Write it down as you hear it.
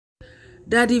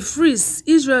Daddy Freeze,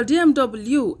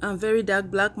 IsrealDMW and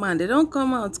VeryDarkMan, they don't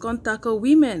come out come tackle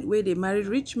women where they marry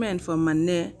rich men for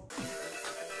money.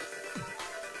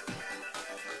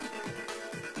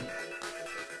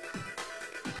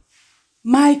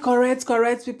 My correct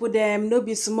people them no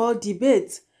be small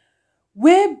debate.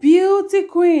 Where beauty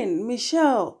queen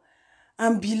Michelle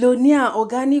and billionaire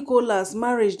organic colas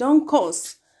marriage don't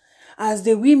cost. As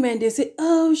the women, they say,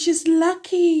 oh, she's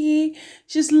lucky.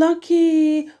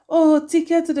 Oh,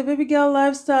 ticket to the baby girl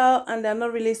lifestyle. And they're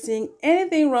not really seeing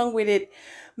anything wrong with it.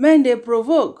 Men, they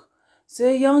provoke.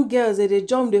 Say young girls, they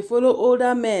jump, they follow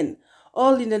older men.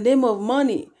 All in the name of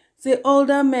money. Say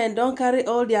older men don't carry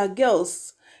all their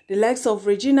girls. The likes of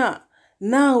Regina.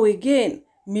 Now again,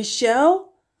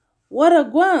 Michelle. What a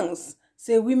guans.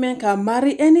 Say women can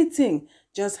marry anything.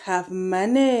 Just have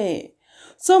money.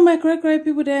 So my correct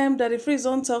people them Daddy Freeze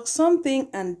don't talk something,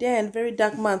 and then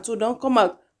VeryDarkMan too don't come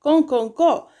out con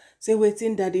say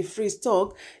waiting Daddy Freeze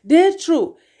talk they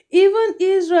true. Even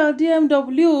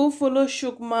IsrealDMW follow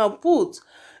shook mouth put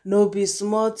no be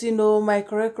small thing. No, my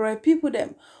correct people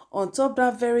them on top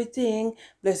that very thing.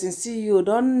 Blessing see you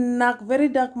don't knock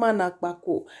VeryDarkMan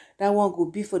akpako. That one go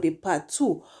be for the part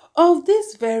 2 of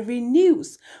this very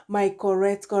news. My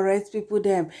correct people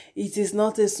them, it is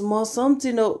not a small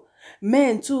something. No,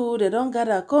 men too, they don't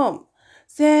gather come.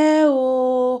 Say,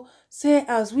 oh, say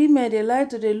as women, they like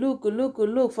to they look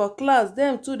for class.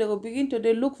 Them too, they go begin to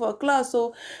they look for class.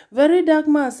 So,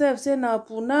 VeryDarkMan self say na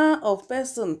puna of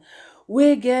person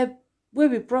we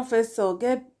be professor,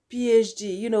 get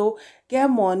PhD, get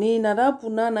money. Na that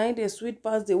puna na the sweet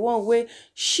pass the one way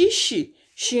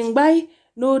shingbai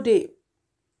no day.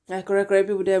 I correct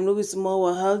people them no be small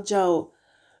wahal jao.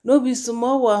 No be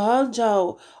small wahal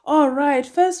jao. Alright,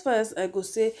 first I go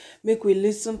say make we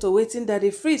listen to wetin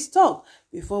Daddy Freeze talk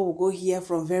before we go hear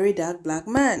from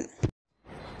VeryDarkMan.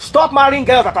 Stop marrying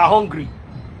girls that are hungry.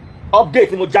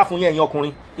 Update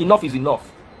enough is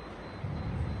enough.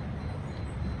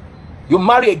 You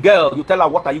marry a girl, you tell her,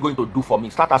 what are you going to do for me?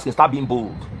 Start asking, start being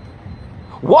bold.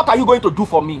 What are you going to do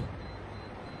for me?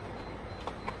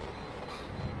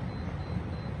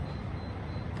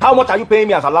 How much are you paying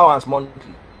me as allowance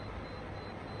monthly?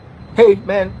 Hey,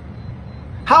 man,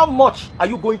 how much are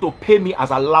you going to pay me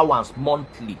as allowance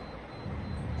monthly?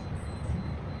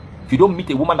 If you don't meet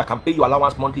a woman that can pay you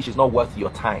allowance monthly, she's not worth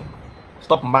your time.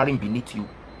 Stop marrying beneath you.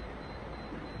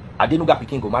 Adenuga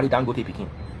Pikin go marry Dangote Pikin.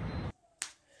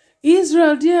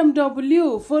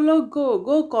 IsrealDMW follow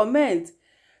go comment.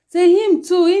 Say him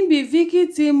too, him be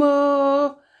victim.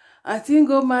 I think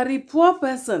go marry poor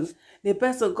person. The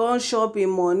person gone shopping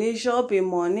money.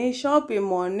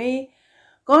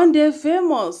 Gone dey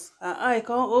famous. Her eye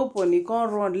can't open, he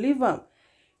can't run, leave him.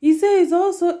 He say he's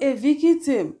also a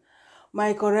victim.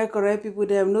 My correct people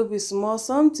them no be small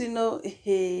something. No,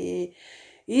 hey,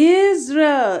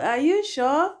 Israel, are you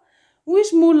sure?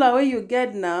 Which moolah where you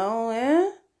get now,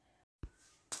 eh?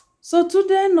 So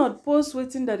today not post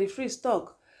waiting Daddy Freeze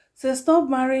talk. Say stop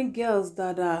marrying girls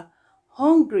that are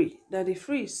hungry. Daddy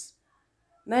Freeze.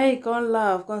 Now he can't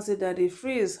laugh, can't say Daddy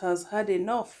Freeze has had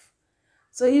enough.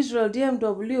 So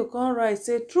IsrealDMW can't write,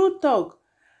 say true talk.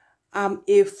 I'm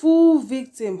a full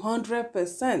victim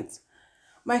 100%.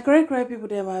 My correct people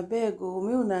them I beg oh,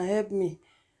 may una help me.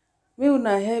 May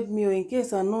una help me in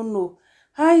case I don't know.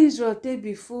 How Israel take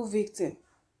be full victim?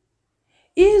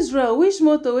 Israel, which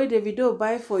motorway Davido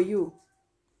buy for you?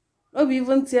 No be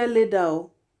even tell later.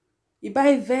 He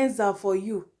buy Venza for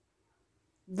you.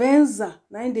 Venza,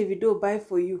 na Davido buy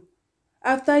for you.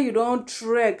 After you don't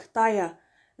trek tire,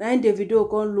 na Davido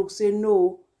come look say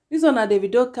no. This one na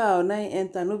Davido car na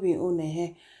enter no be own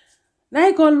eh. Na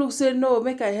he come look say no,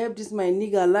 make I help this my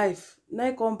nigga life. Na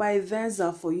he come buy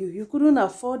Venza for you. You couldn't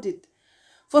afford it.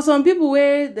 For some people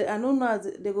where I don't know,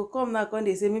 they go come now and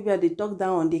they say maybe I dey talk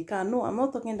down on the car. No, I'm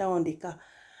not talking down on the car.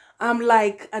 I'm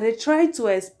like, I dey try to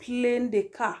explain the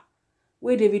car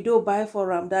where Davido buy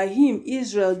for him, that him,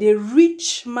 Israel, the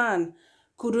rich man,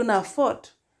 couldn't afford.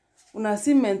 Una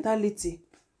see mentality.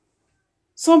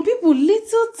 Some people,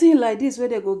 little thing like this, where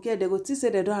they go get, they go think say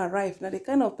they don't arrive. Now the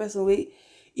kind of person where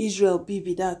Israel be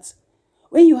that.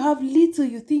 When you have little,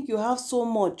 you think you have so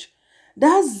much.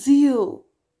 That zeal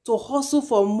to hustle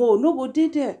for more, no go dey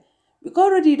there. Because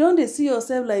already you don't see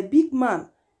yourself like big man.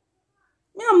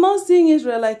 Me, I'm not seeing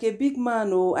Israel like a big man.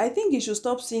 Oh, I think he should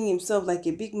stop seeing himself like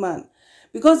a big man.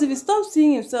 Because if he stops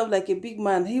seeing himself like a big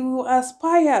man, he will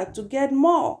aspire to get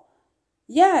more.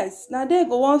 Yes, now there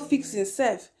go one fix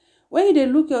himself. When you dey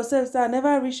look yourself, say I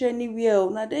never reach anywhere.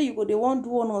 Now there you go, they want do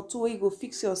 1 or 2 where you go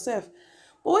fix yourself.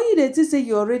 But when you dey think say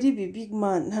you already be big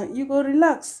man, you go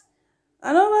relax.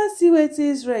 I never see where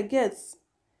Israel gets.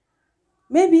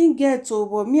 maybe get to,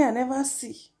 but me I never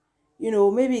see.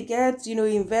 Maybe get,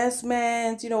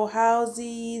 investment,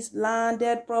 houses,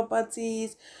 landed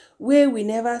properties, where we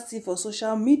never see for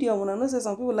social media. When I know say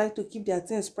some people like to keep their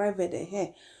things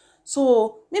private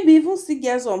so maybe even see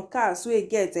get some cars where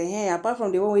get apart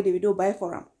from the one where they don't buy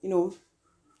for them.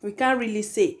 We can't really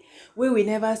say where we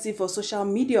never see for social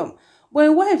media. But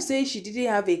him wife say she didn't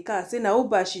have a car, say na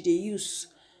Uber she dey use.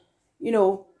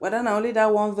 Whether na only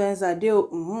that one Venza dey.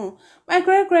 My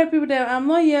correct people dem, I'm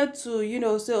not here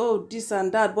to say oh this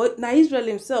and that, but na Israel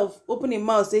himself open him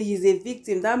mouth say he's a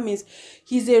victim. That means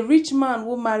he's a rich man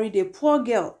who married a poor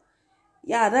girl.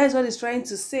 Yeah, that is what he's trying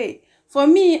to say. For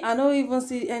me, I don't even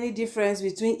see any difference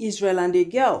between Israel and the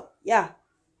girl. Yeah,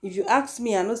 if you ask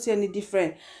me, I don't see any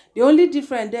difference. The only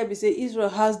difference there be say Israel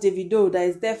has Davido that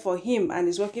is there for him and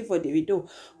is working for Davido.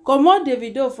 Comot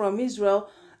Davido from Israel,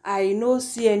 I no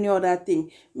see any other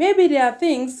thing. Maybe there are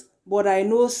things, but I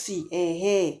no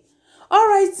see. All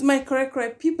right, my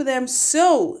correct people them.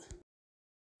 So,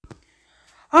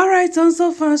 all right,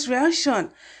 also fans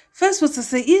reaction. First was to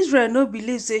say Israel no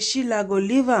believe say Sheila go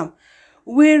leave am.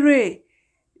 Where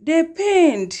they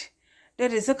pained.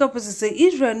 Then the second person say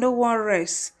Israel no wan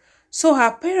rest, so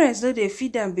her parents no dey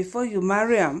feed am before you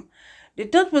marry am. The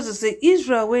third person say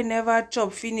Israel wey never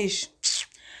chop finish.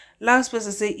 Last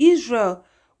person say Israel,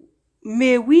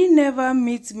 may we never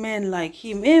meet men like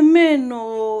him. Amen.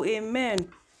 Oh, amen.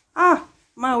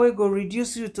 Man wey go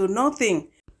reduce you to nothing.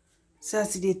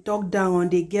 Says they talk down on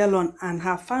the girl and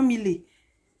her family.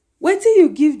 Wetin you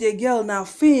give the girl now?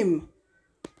 Fame.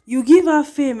 You give her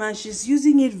fame and she's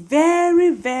using it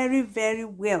very, very, very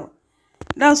well.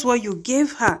 That's what you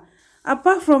gave her.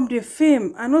 Apart from the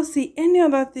fame, I don't see any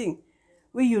other thing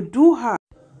where you do her.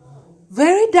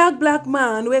 Very dark black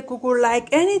man wey kuku like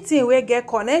anything wey get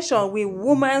connection with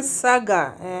woman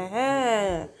saga.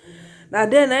 Now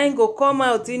then I ain't go come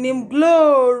out in him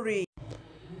glory.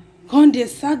 Con the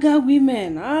saga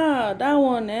women. That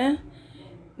one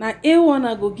Now A1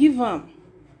 I go give him.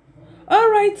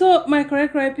 Alright, so my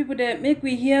correct people there, make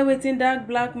we hear wetin that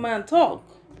black man talk.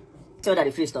 Tell that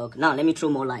the freeze talk. Now let me throw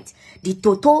more light. The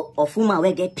total of woman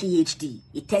where get PhD,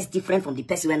 it tests different from the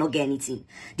person where not get anything.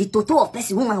 The total of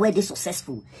person woman where they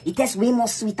successful, it tests way more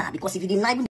sweeter, because if you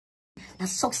deny that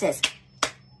success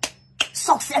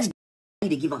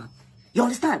they give her. You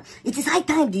understand? It is high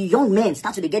time the young men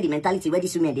start to get the mentality where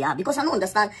these women they are, because I don't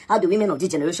understand how the women of this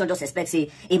generation just expect say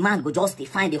a man go just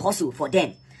find a hustle for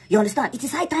them. You understand? It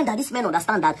is high time that these men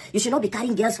understand that you should not be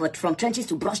carrying girls from trenches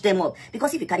to brush them up.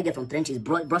 Because if you carry girls from trenches,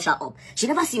 brush her up, she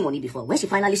never see money before. When she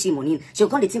finally see money, she'll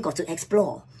come to think of to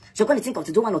explore. She'll come to think of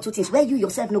to do one or two things where you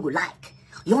yourself no go like.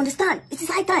 You understand? It is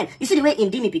high time. You see the way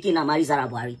Indimi Pikin now marry Zara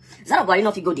Buhari. Zara Buhari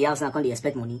not if you go the house now, can't they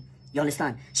expect money? You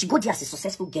understand? She go there as a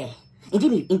successful girl.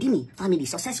 Indimi family,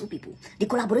 successful people. The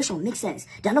collaboration makes sense.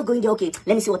 They're not going there, okay,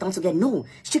 let me see what I want to get. No.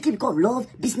 Strictly because of love,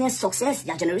 business, success,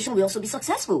 their generation will also be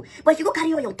successful. But if you go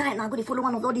carry all your time now, go to follow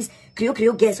one of all these Creole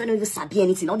girls who don't even sabi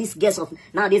anything, all these girls of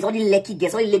nowadays, all the lucky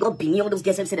girls, all the Lego Bini, all those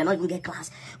girls who say they don't even get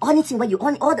class. Anything where you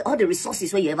on all the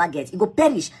resources where you ever get, it go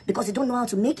perish because you don't know how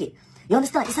to make it. You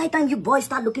understand? It's high time you boys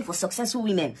start looking for successful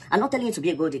women. I'm not telling you to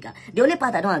be a gold digger. The only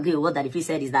part I don't agree with what Daddy Freeze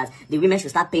said is that the women should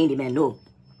start paying the men. No.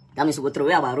 That means we go throw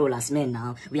away our role as men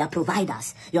now. We are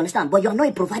providers. You understand? But you're not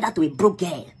a provider to a broke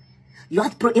girl. You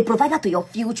are a provider to your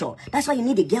future. That's why you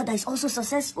need a girl that is also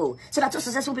successful. So that two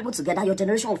successful people together, your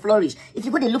generation will flourish. If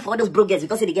you go to look for all those broke girls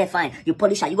because they get fine, you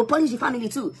polish her. You go polish the family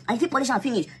too. And if you polish and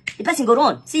finish, the person go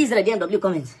on. See IsrealDMW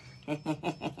comments.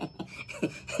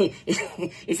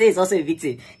 He says it's also a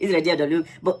victim. IsrealDMW,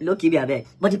 but look, keep it.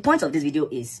 But the point of this video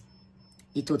is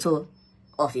the total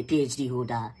of a PhD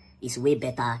holder is way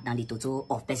better than the total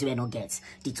of person who not gets.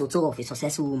 The total of a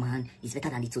successful woman is better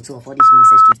than the total of all these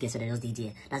nonsense street girls that just did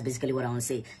here. That's basically what I want to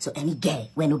say. So any girl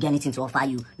when no get anything to offer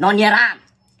you, none near am.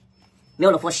 May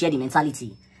all of us share the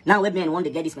mentality. Now when men want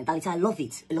to get this mentality, I love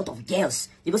it. A lot of girls,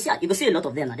 you go see a lot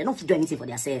of them now. They don't do anything for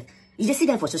themselves. You just see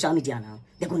them for social media now.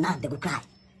 They go cry.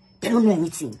 They don't know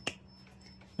anything.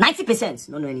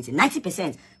 90% don't know anything.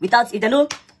 90% without if they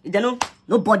know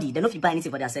nobody, they don't fit buy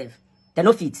anything for themselves. They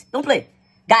no fit. Don't play.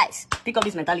 Guys, pick up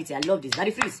this mentality. I love this.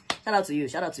 Daddy Freeze, shout out to you.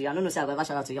 Shout out to you. I don't know say I've ever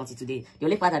shout out to you until today. The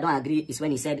only part I don't agree is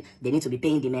when he said they need to be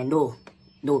paying the men. No.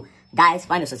 Guys,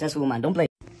 find a successful woman. Don't play.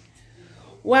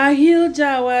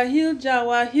 Wahilja.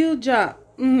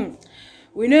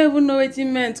 We don't even know what it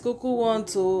meant. Kuku want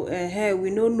to.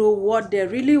 We don't know what they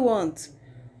really want.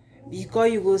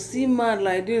 Because you go see man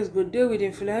like this, go deal with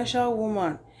influential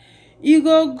woman. You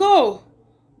go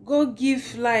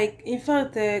give like, in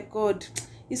fact, God.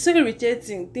 It's so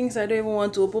irritating. Things I don't even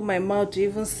want to open my mouth to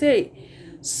even say.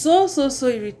 So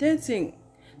irritating.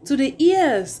 to the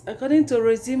ears, according to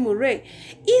Rosie Murray.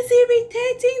 It's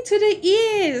irritating to the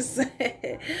ears.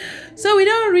 So we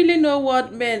don't really know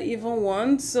what men even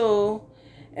want. So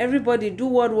everybody do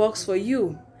what works for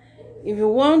you. If you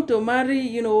want to marry,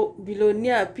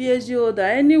 billionaire, PhD holder,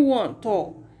 anyone,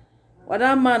 talk.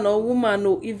 Whether man or woman,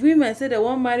 no. If women say they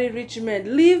want marry rich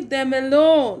men, leave them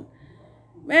alone.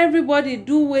 Everybody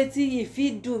do wetin e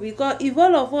fit do, because if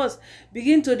all of us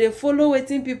begin to dey follow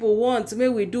wetin people want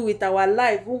make we do with our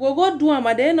life, we go do am.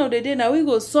 At the end of the day, na we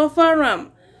go suffer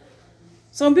am.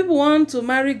 Some people want to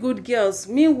marry good girls,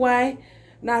 meanwhile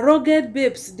na rugged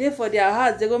babes dey for their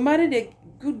hearts. They go marry the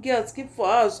good girls, keep for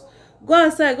house, go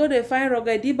outside go dey find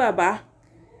rugged baba.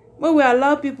 Make we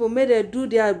allow people make they do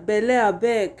their belle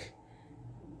abeg.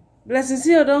 Blessing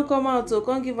CEO don come out to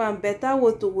come give am better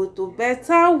woto,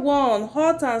 better one,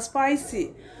 hot and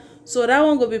spicy. So that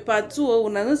one go be part 2.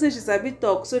 Una know say she sabi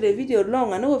talk, so the video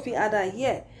long. I know if you add her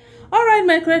here. Alright,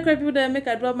 my correct people, there make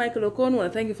I drop Michael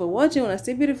Okonu. Thank you for watching. Una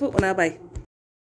stay beautiful. Una bye.